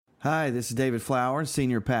Hi, this is David Flowers,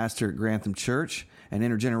 Senior Pastor at Grantham Church, an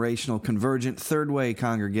intergenerational convergent third way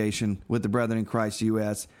congregation with the Brethren in Christ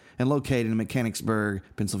U.S. and located in Mechanicsburg,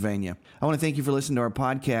 Pennsylvania. I want to thank you for listening to our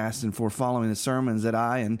podcast and for following the sermons that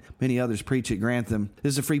I and many others preach at Grantham.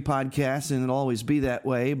 This is a free podcast and it'll always be that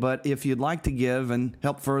way, but if you'd like to give and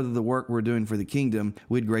help further the work we're doing for the kingdom,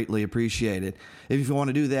 we'd greatly appreciate it. If you want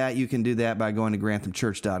to do that, you can do that by going to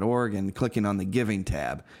granthamchurch.org and clicking on the Giving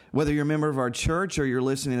tab. Whether you're a member of our church or you're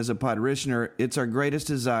listening as a parishioner, it's our greatest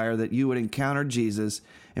desire that you would encounter Jesus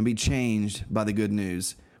and be changed by the good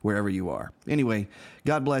news wherever you are. Anyway,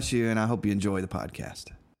 God bless you, and I hope you enjoy the podcast.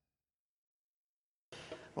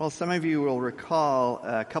 Well, some of you will recall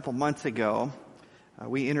a couple months ago,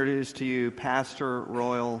 we introduced to you Pastor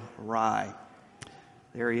Royal Rai.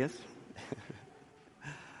 There he is.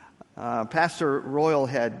 Pastor Royal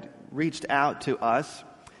had reached out to us.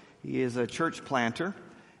 He is a church planter,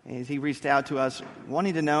 and he reached out to us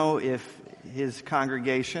wanting to know if his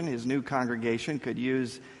congregation, his new congregation, could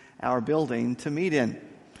use our building to meet in.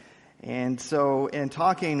 And so in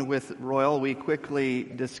talking with Royal, we quickly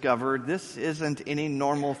discovered this isn't any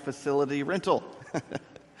normal facility rental.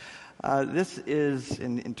 This is,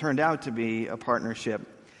 and turned out to be, a partnership.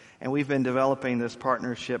 And we've been developing this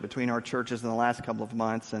partnership between our churches in the last couple of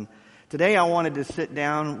months. And today I wanted to sit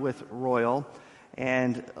down with Royal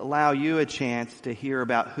and allow you a chance to hear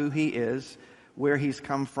about who he is, where he's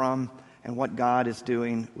come from, and what God is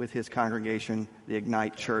doing with his congregation, the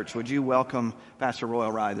Ignite Church. Would you welcome Pastor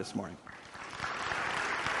Royal Rai this morning?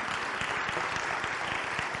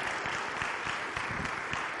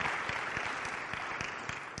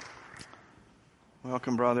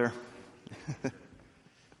 Welcome, brother.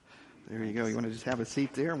 There you go. You want to just have a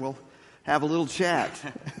seat there, and we'll have a little chat.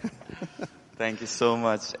 Thank you so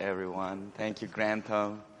much, everyone. Thank you,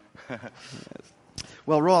 Grantham.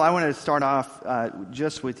 Well, Royal, I want to start off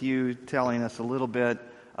just with you telling us a little bit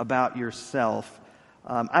about yourself.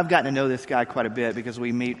 I've gotten to know this guy quite a bit because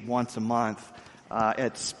we meet once a month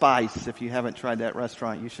at Spice. If you haven't tried that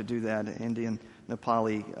restaurant, you should do that, an Indian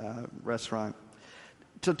Nepali restaurant.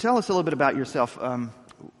 So tell us a little bit about yourself,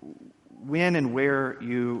 when and where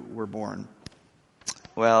you were born.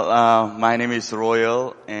 Well, my name is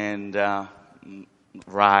Royal, and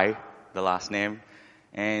Rai, the last name.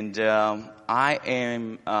 And I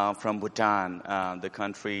am from Bhutan, the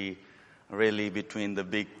country really between the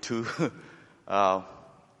big two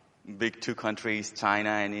countries, China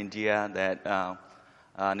and India, that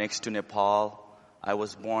next to Nepal. I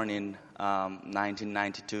was born in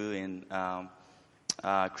 1992 in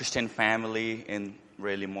Christian family in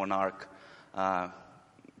really monarch,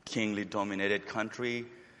 kingly dominated country.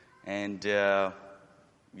 And I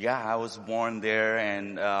was born there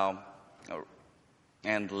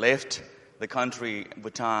and left the country,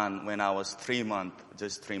 Bhutan, when I was 3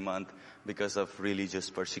 months, because of religious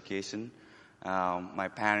persecution. My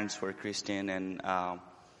parents were Christian, and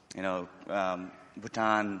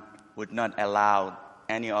Bhutan would not allow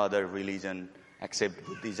any other religion except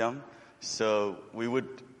Buddhism. So we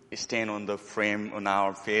would stand on the frame on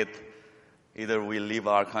our faith. Either we leave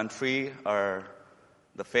our country or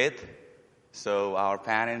the faith. So our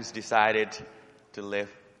parents decided to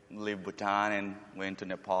leave Bhutan and went to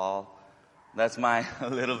Nepal. That's my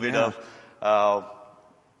little bit of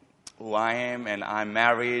who I am, and I'm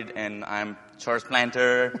married, and I'm church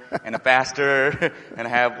planter and a pastor, and I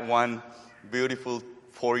have one beautiful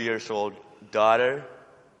 4-year-old daughter,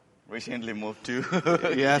 recently moved to.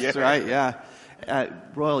 Yes, right, yeah.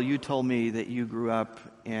 Royal, you told me that you grew up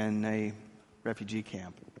in a refugee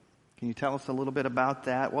camp. Can you tell us a little bit about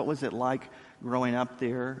that? What was it like growing up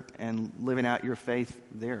there and living out your faith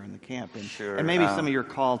there in the camp? And, sure. And maybe some of your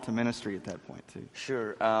call to ministry at that point, too.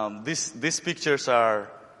 Sure. These pictures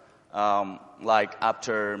are like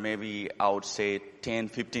after maybe I would say 10,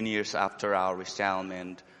 15 years after our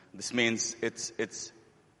resettlement. This means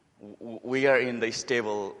we are in the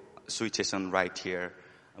stable situation right here.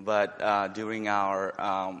 But during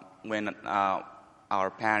when our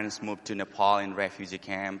parents moved to Nepal in refugee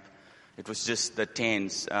camp, it was just the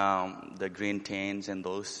tents, the green tents and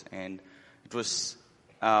those. And it was,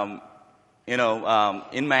 in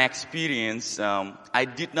my experience, I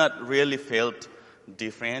did not really felt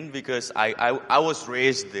different because I was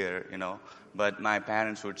raised there, But my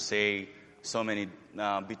parents would say so many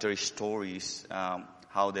bitter stories,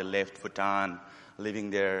 how they left Bhutan,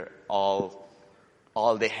 living there all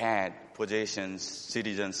they had, possessions,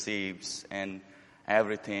 citizenships, and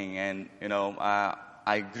everything. And,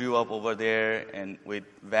 I grew up over there and with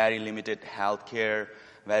very limited health care,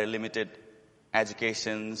 very limited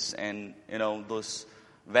educations, and, those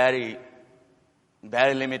very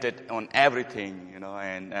very limited on everything,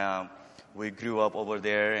 and we grew up over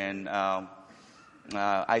there, and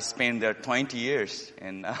I spent there 20 years,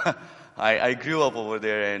 and I grew up over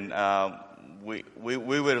there, and we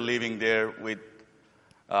were living there with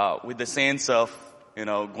the sense of,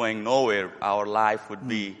 going nowhere. Our life would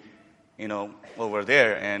be, over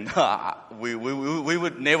there, and we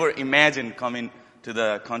would never imagine coming to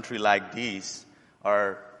the country like this,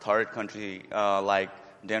 or third country like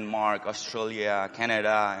Denmark, Australia,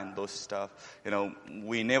 Canada, and those stuff.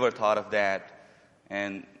 We never thought of that,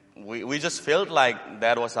 and we just felt like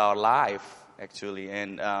that was our life, actually.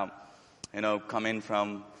 And coming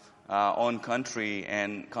from own country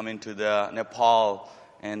and coming to the Nepal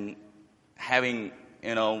and having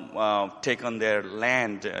taken their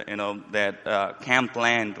land, that camp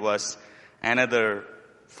land was another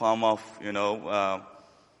form of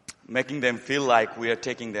making them feel like we are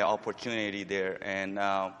taking the opportunity there. And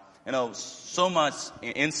so much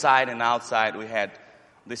inside and outside we had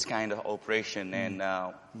this kind of operation. And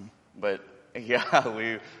but yeah,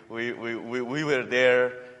 we were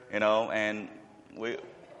there, and we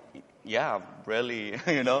really,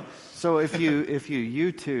 So if you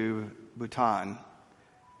YouTube Bhutan,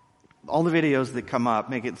 all the videos that come up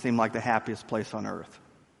make it seem like the happiest place on earth.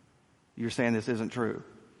 You're saying this isn't true?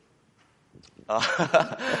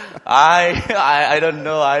 I don't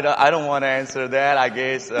know. I don't want to answer that. I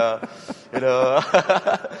guess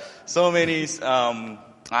so many.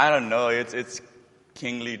 I don't know. It's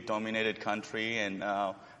kingly dominated country, and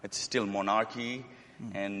it's still monarchy.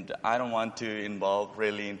 And I don't want to involve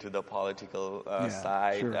really into the political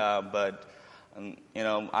side. Sure. But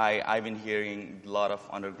I've been hearing a lot of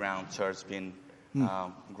underground church been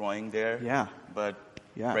growing there. Yeah. But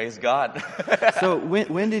yeah. Praise God. So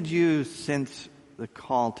when did you sense the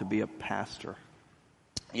call to be a pastor?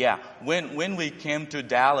 Yeah, when we came to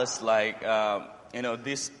Dallas,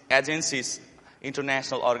 this agencies,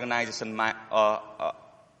 international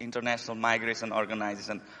migration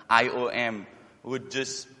organization, IOM, would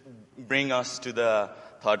just bring us to the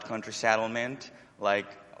third country settlement, like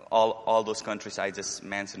all those countries I just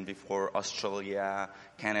mentioned before, Australia,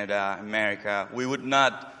 Canada, America. We would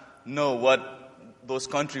not know what those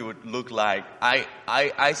countries would look like.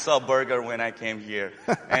 I saw burger when I came here,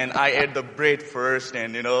 and I ate the bread first,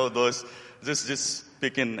 and those just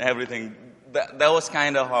picking everything. That was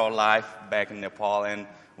kind of our life back in Nepal, and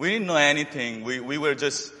we didn't know anything. We were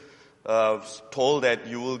just told that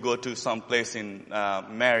you will go to some place in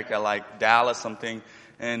America, like Dallas, something,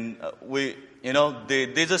 and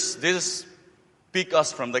they just pick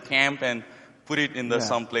us from the camp and put it in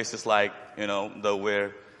some places like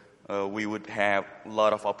where we would have a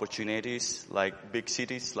lot of opportunities, like big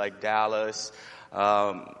cities like Dallas,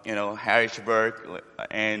 Harrisburg,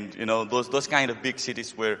 and those kind of big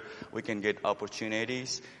cities where we can get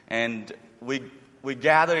opportunities. And we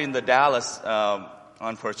gather in the Dallas,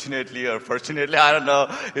 unfortunately or fortunately, I don't know.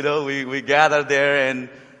 We gather there,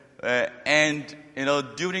 and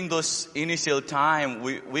during those initial time,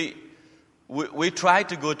 we tried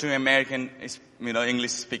to go to American,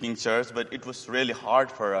 English speaking church, but it was really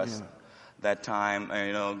hard for us that time.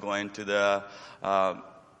 Going to the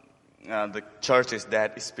churches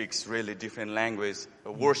that speaks really different language,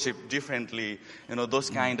 worship differently, those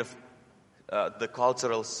kind of the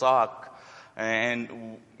cultural shock.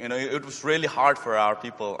 And it was really hard for our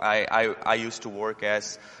people. I used to work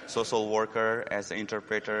as social worker, as an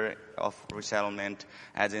interpreter of resettlement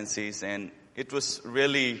agencies, and it was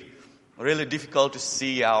really difficult to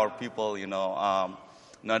see our people,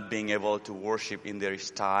 not being able to worship in their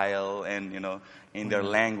style and in their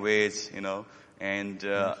language, and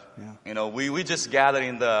we just gather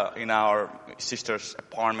in our sister's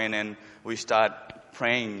apartment, and we start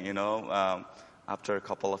praying, after a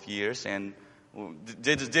couple of years, and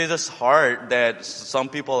they just heard that some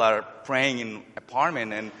people are praying in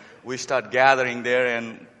apartment, and we start gathering there,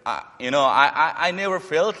 and I never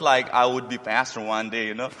felt like I would be pastor one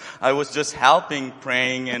day, I was just helping,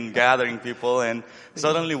 praying and gathering people, and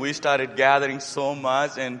suddenly we started gathering so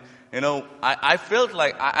much, and I felt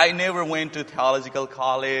like I never went to theological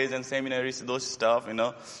college and seminaries, those stuff,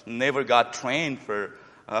 never got trained for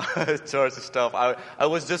church stuff. I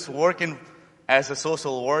was just working as a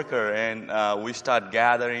social worker, and we start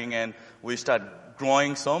gathering, and we start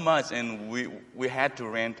growing so much, and we had to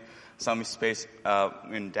rent some space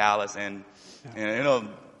in Dallas, and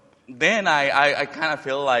then I kind of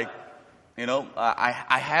feel like I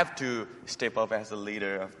have to step up as a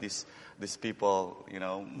leader of these people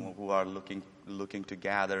who are looking to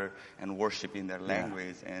gather and worship in their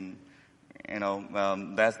language, and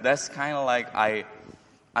that's kind of like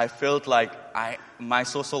I felt like my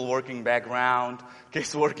social working background,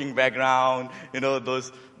 case working background,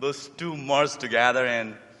 those two merged together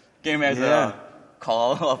and came as a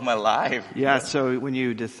call of my life. Yeah, so when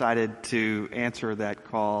you decided to answer that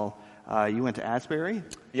call, you went to Asbury?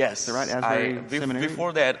 Yes. Is that right? Asbury Seminary?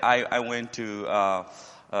 Before that, I went to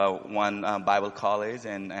one Bible college,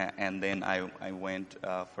 and then I went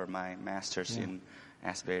for my master's in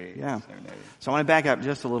Asbury Seminary. So I want to back up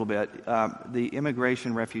just a little bit. The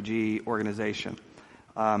Immigration Refugee Organization.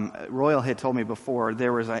 Royal had told me before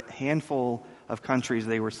there was a handful of countries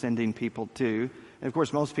they were sending people to. And of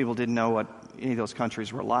course, most people didn't know what any of those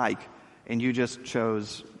countries were like. And you just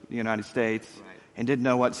chose the United States and didn't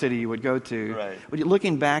know what city you would go to. Right.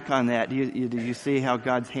 Looking back on that, did you see how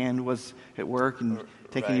God's hand was at work and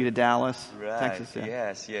taking you to Dallas, Texas?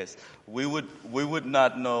 Yeah. Yes. We would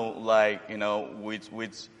not know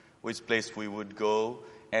which place we would go,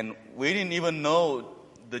 and we didn't even know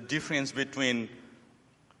the difference between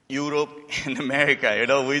Europe and America.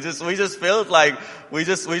 We just felt like we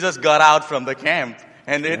just got out from the camp,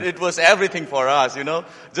 and it was everything for us.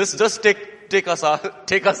 Just take us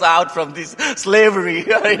out from this slavery.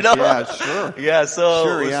 Yeah, sure. Yeah. So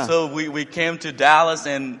sure, yeah. So we came to Dallas,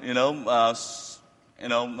 and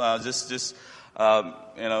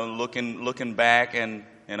looking back and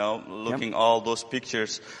looking all those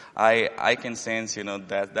pictures, I can sense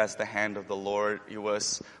that's the hand of the Lord. He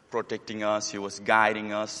was protecting us. He was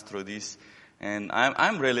guiding us through this, and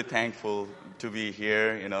I'm really thankful to be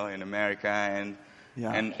here, in America and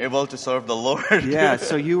able to serve the Lord. Yeah.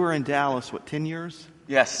 So you were in Dallas, 10 years?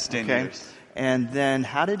 Yes, 10 years. And then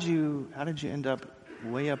how did you end up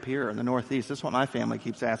way up here in the Northeast? This is what my family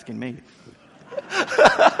keeps asking me.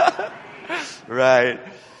 Right.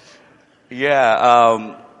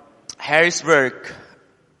 Yeah. Harrisburg.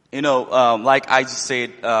 Like I just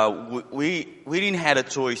said, we didn't have a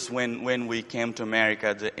choice when we came to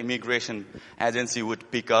America. The immigration agency would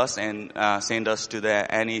pick us and send us to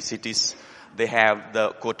any cities they have the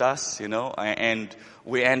quotas, and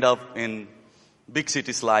we end up in big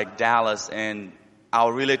cities like Dallas, and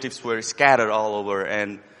our relatives were scattered all over,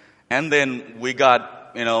 and then we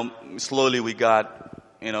got, slowly we got,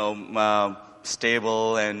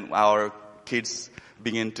 stable, and our kids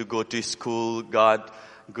began to go to school, got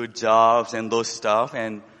good jobs and those stuff,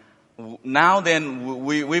 and now then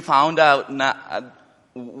we found out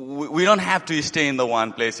we don't have to stay in the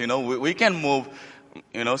one place, we can move,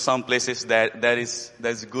 some places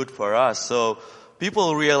that's good for us. So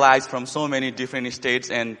people realize from so many different states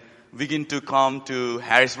and begin to come to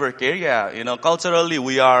Harrisburg area. Culturally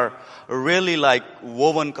we are really like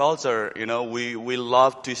woven culture. We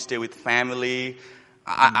love to stay with family.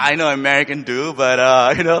 I know American do, but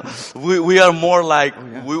we are more like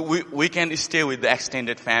we can stay with the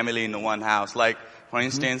extended family in one house. Like for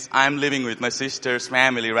instance, I'm living with my sister's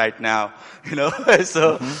family right now.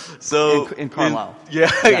 So in Carlisle.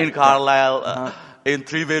 In Carlisle. In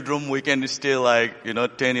 3-bedroom, we can stay like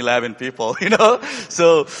 10, 11 people.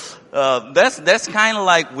 So that's kind of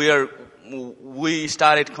like we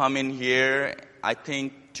started coming here. I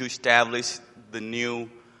think to establish the new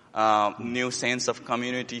sense of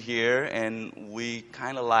community here, and we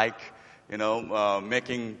kind of like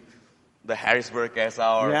making the Harrisburg as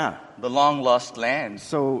the long lost land.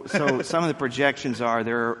 So some of the projections are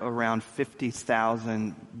there are around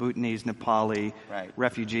 50,000 Bhutanese, Nepali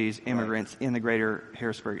refugees, immigrants in the greater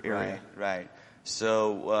Harrisburg area. Right.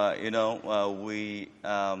 So we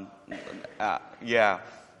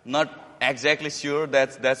not exactly sure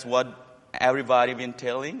that's what everybody been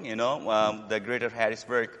telling. The greater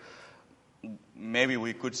Harrisburg. Maybe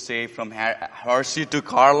we could say from Hershey to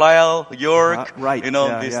Carlisle, York,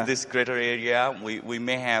 this greater area. We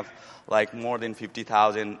may have like more than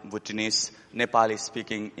 50,000 Bhutanese,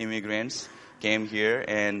 Nepali-speaking immigrants came here,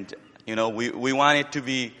 and we want it to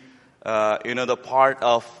be the part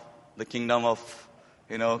of the kingdom of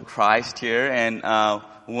Christ here, and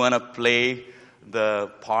we want to play the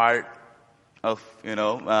part of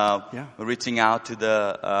reaching out to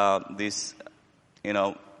the this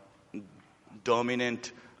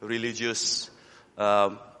dominant religious,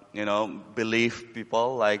 belief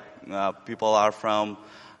people, like people are from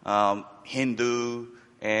Hindu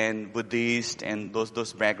and Buddhist and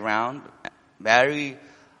those background. Very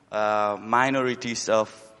minorities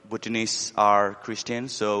of Bhutanese are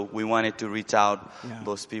Christians, so we wanted to reach out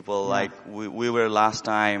those people. Like we were last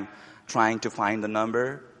time trying to find the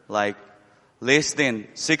number, like less than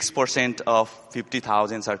 6% of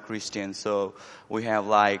 50,000 are Christians. So we have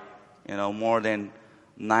like more than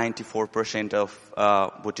 94% of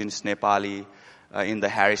Bhutanese Nepali in the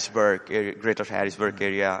Harrisburg area, greater Harrisburg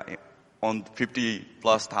area. on 50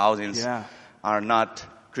 plus thousands Yeah. are not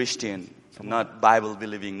Christian, not Bible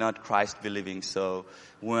believing, not Christ believing. So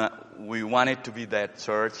we wanted to be that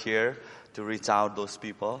church here to reach out those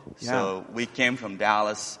people. Yeah. So we came from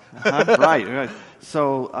Dallas. Right.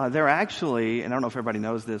 So there are actually, and I don't know if everybody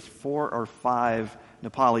knows this, 4 or 5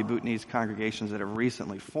 Nepali Bhutanese congregations that have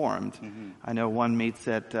recently formed. Mm-hmm. I know one meets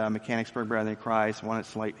at Mechanicsburg Brethren of Christ, one at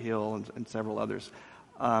Slate Hill, and several others.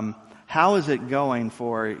 How is it going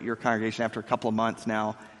for your congregation after a couple of months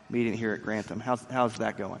now meeting here at Grantham? How's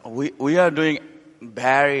that going? We are doing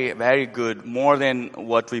very, very good, more than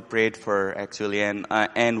what we prayed for, actually,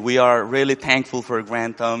 and we are really thankful for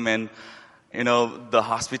Grantham, and the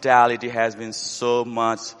hospitality has been so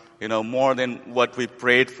much, more than what we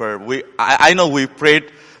prayed for. I know we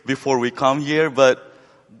prayed before we come here, but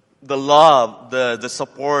the love, the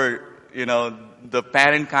support, the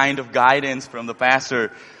parent kind of guidance from the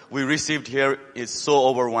pastor we received here is so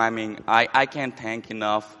overwhelming. I can't thank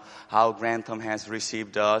enough how Grantham has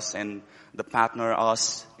received us and the partner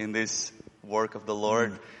us in this work of the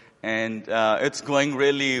Lord. And it's going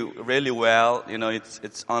really, really well.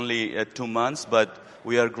 It's only 2 months, but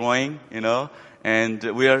we are growing, and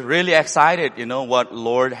we are really excited, what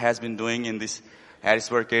Lord has been doing in this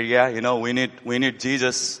Harrisburg area. We need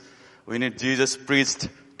Jesus. We need Jesus preached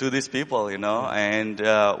to these people, and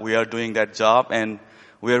we are doing that job, and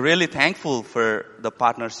we are really thankful for the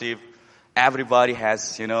partnership everybody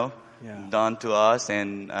has, done to us,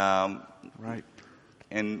 and Right.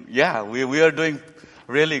 And yeah, we are doing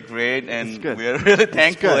really great, and good. we are really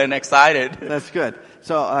thankful and excited. That's good.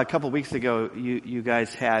 So a couple of weeks ago, you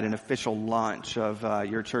guys had an official launch of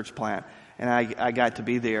your church plant, and I got to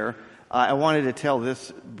be there. I wanted to tell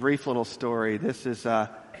this brief little story. This is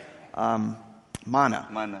Mana.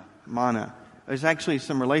 There's actually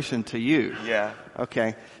some relation to you. Yeah.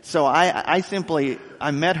 Okay. So I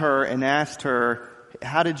met her and asked her,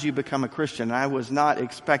 how did you become a Christian? I was not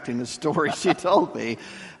expecting the story she told me.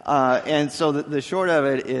 And so the short of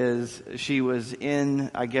it is she was in,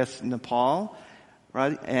 I guess, Nepal,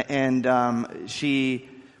 right? And she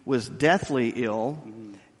was deathly ill,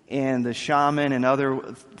 and the shaman and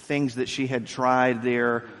other things that she had tried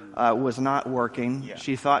there was not working. Yeah.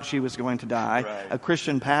 She thought she was going to die. Right. A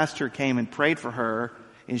Christian pastor came and prayed for her,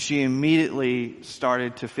 and she immediately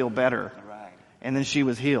started to feel better. Right. And then she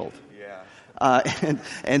was healed. Yeah.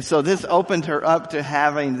 And so this opened her up to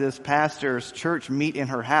having this pastor's church meet in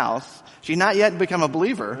her house. She'd not yet become a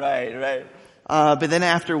believer. Right. But then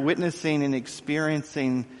after witnessing and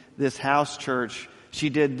experiencing this house church, she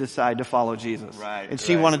did decide to follow Jesus. Right. And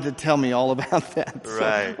she wanted to tell me all about that. So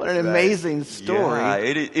Right. what an amazing story. Yeah,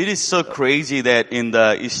 it is so crazy that in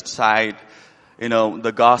the East Side,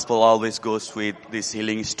 the gospel always goes with these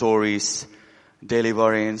healing stories,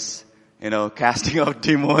 deliverance, casting out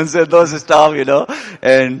demons and those stuff,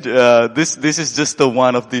 and this is just the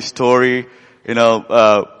one of the story,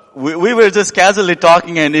 we were just casually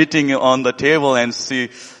talking and eating on the table, and she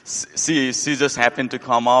just happened to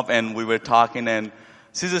come up, and we were talking, and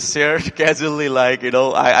she just shared casually, like,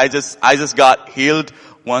 I just got healed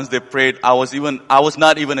once they prayed. I was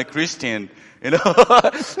not even a Christian, and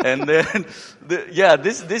then,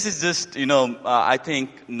 this is just, I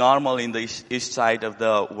think normal in the east side of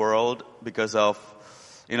the world because of,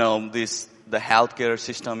 the healthcare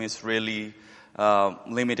system is really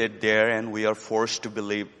limited there, and we are forced to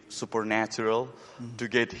believe supernatural, to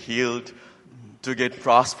get healed, to get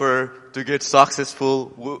prosper, to get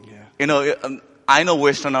successful. I know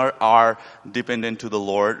Westerners are dependent to the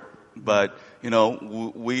Lord, but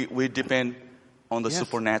we depend on the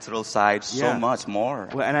supernatural side so much more.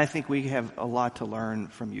 Well, and I think we have a lot to learn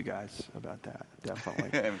from you guys about that,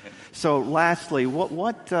 definitely. So lastly,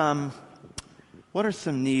 what are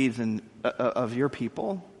some needs of your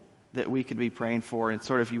people that we could be praying for? And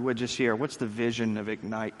sort of, if you would just share, what's the vision of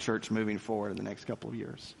Ignite Church moving forward in the next couple of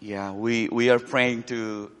years? Yeah, we are praying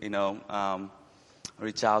to,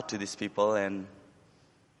 reach out to these people, and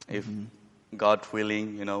if God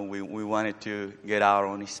willing, we wanted to get our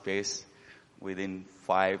own space within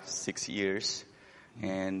 5-6 years,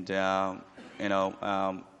 and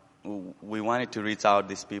we wanted to reach out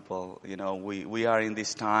these people. We are in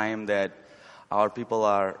this time that our people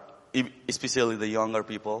are, especially the younger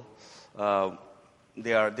people,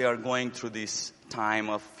 they are going through this time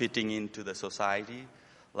of fitting into the society.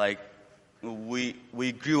 Like,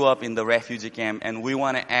 we grew up in the refugee camp, and we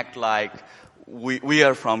want to act like we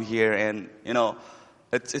are from here, and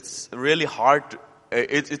it's really hard.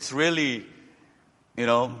 It's really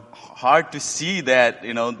hard to see that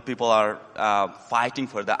people are fighting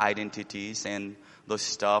for the identities and those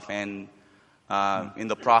stuff, and in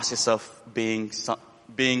the process of being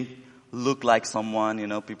look like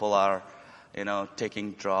someone. People are,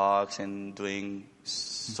 taking drugs and doing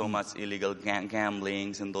so much illegal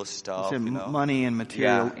gamblings and those stuff. Money and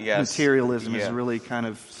Yes. materialism has really kind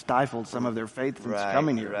of stifled some of their faith from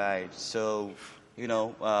coming here. Right. So,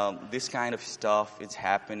 this kind of stuff is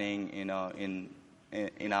happening,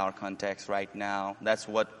 in our context right now. That's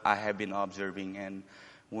what I have been observing, and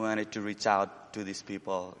wanted to reach out to these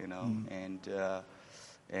people,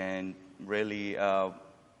 and really,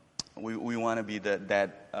 we want to be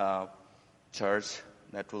that church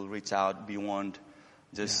that will reach out beyond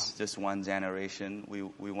just one generation.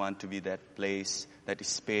 We want to be that place, that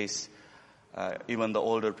space. Even the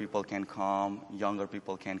older people can come, younger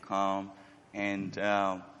people can come, and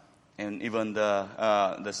even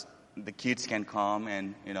the kids can come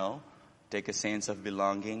and take a sense of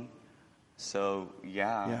belonging. So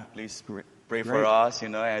please pray for us,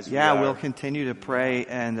 as we are. We'll continue to pray,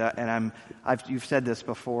 and you've said this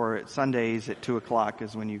before. Sundays at 2:00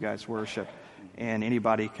 is when you guys worship, and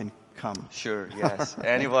anybody can come. Sure, yes,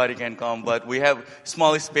 anybody can come, but we have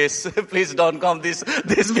small space. Please don't come this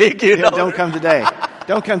week. Don't come today.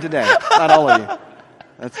 Don't come today. Not all of you.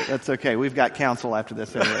 That's okay. We've got counsel after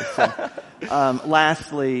this anyway. So,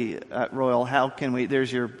 lastly, Royal, how can we?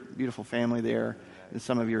 There's your beautiful family there, and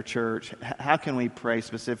some of your church. How can we pray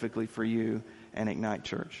specifically for you and Ignite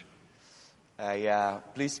Church?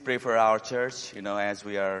 Please pray for our church. As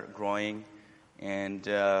we are growing, and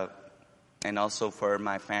also for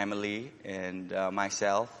my family and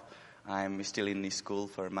myself. I'm still in the school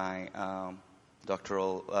for my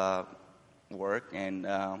doctoral work,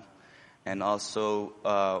 and also,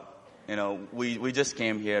 we just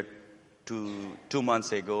came here 2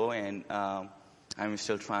 months ago, and I'm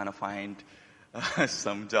still trying to find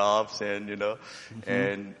some jobs, and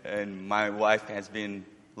and my wife has been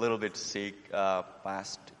a little bit sick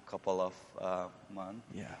past couple of months.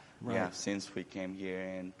 Yeah, right. Yeah, since we came here,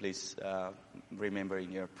 and please remember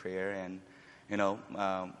in your prayer, and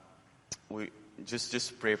we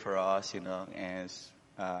just pray for us,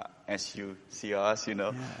 as you see us,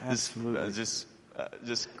 absolutely.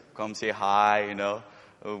 Just come say hi,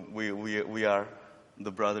 we are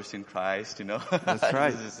the brothers in Christ, That's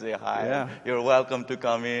right. Just say hi. Yeah. You're welcome to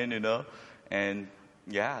come in, and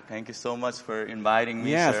thank you so much for inviting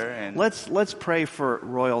me, yes. sir. And let's pray for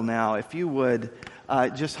Royal now. If you would,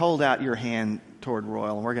 just hold out your hand toward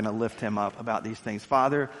Royal, and we're going to lift him up about these things.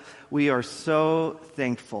 Father, we are so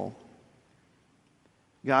thankful,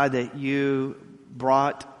 God, that you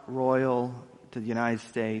brought Royal to the United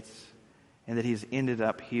States, and that he's ended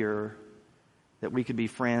up here, that we could be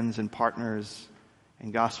friends and partners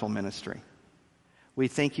in gospel ministry. We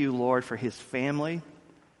thank you, Lord, for his family,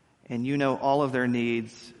 and you know all of their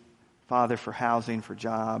needs, Father, for housing, for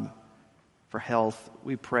job, for health.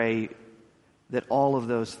 We pray that all of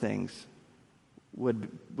those things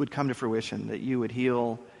would come to fruition, that you would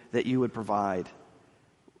heal, that you would provide.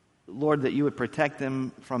 Lord, that you would protect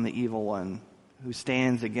them from the evil one who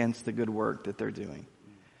stands against the good work that they're doing.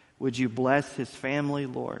 Would you bless his family,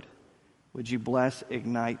 Lord? Would you bless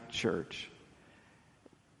Ignite Church?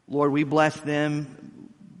 Lord, we bless them,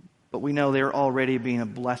 but we know they're already being a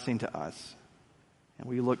blessing to us. And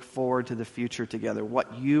we look forward to the future together,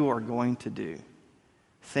 what you are going to do.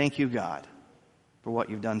 Thank you, God, for what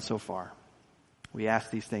you've done so far. We ask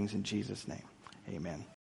these things in Jesus' name. Amen.